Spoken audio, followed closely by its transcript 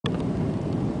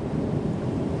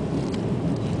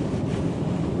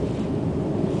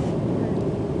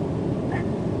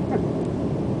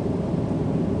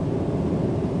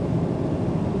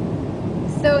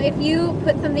if you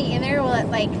put something in there, will it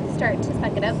like start to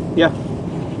suck it up? Yeah.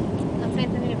 Let's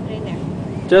find something to put in there.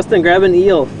 Justin, grab an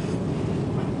eel.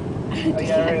 Oh,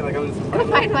 yeah, right. Like, I'm just Go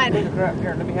find one.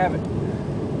 Here, let me have it.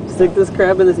 Stick this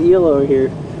crab and this eel over here.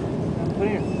 Put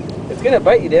it here. It's gonna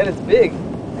bite you, Dad. It's big.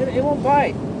 It won't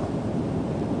bite.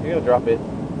 You're gonna drop it.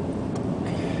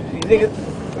 You think it's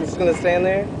just gonna stand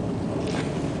there?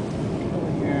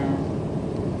 Over here.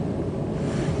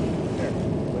 Here.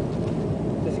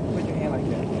 Just put your hand like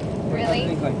that.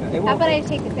 Really? Like that. How about I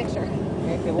take the picture?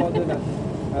 It won't do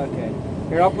nothing. Okay.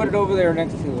 Here, I'll put it over there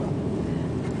next to it.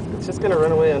 It's just gonna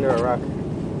run away under a rock.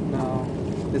 No.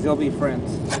 Because they'll be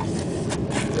friends.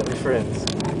 They'll be friends.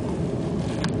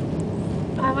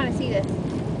 Oh, I want to see this.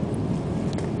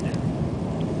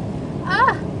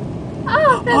 Ah!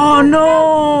 Oh, that's Oh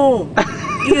no!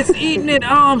 It's eating it. Oh,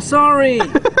 I'm sorry.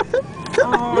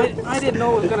 Oh, I didn't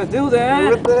know it was gonna do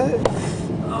that. What the?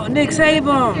 Oh, Nick, save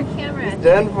Your him. camera. It's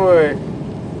done for.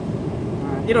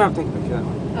 You don't have to take a picture of that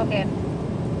one. Okay.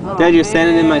 Oh, Dad, you're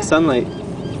standing in my man. sunlight.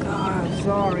 God,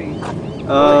 sorry.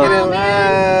 Oh,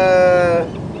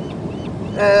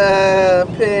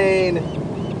 pain.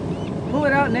 Pull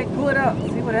it out, Nick. Pull it out.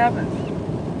 See what happens.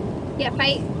 Yeah,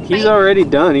 fight. He's already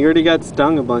done. He already got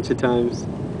stung a bunch of times.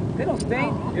 They don't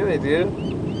stink. Yeah, they do.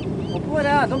 Well, pull it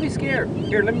out. Don't be scared.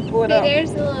 Here, let me pull it Okay, out.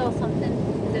 there's a little something.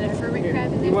 Is it a hermit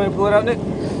crab in You there? want to pull it out, Nick?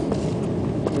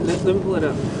 Let me pull it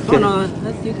out. Oh no,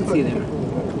 you can see there.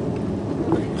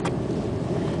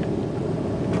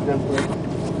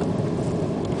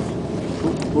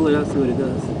 Pull it out, see what it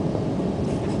does.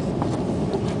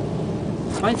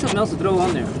 Find something else to throw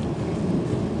on there.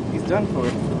 He's done for.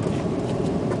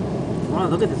 Wow,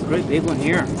 look at this great big one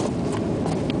here.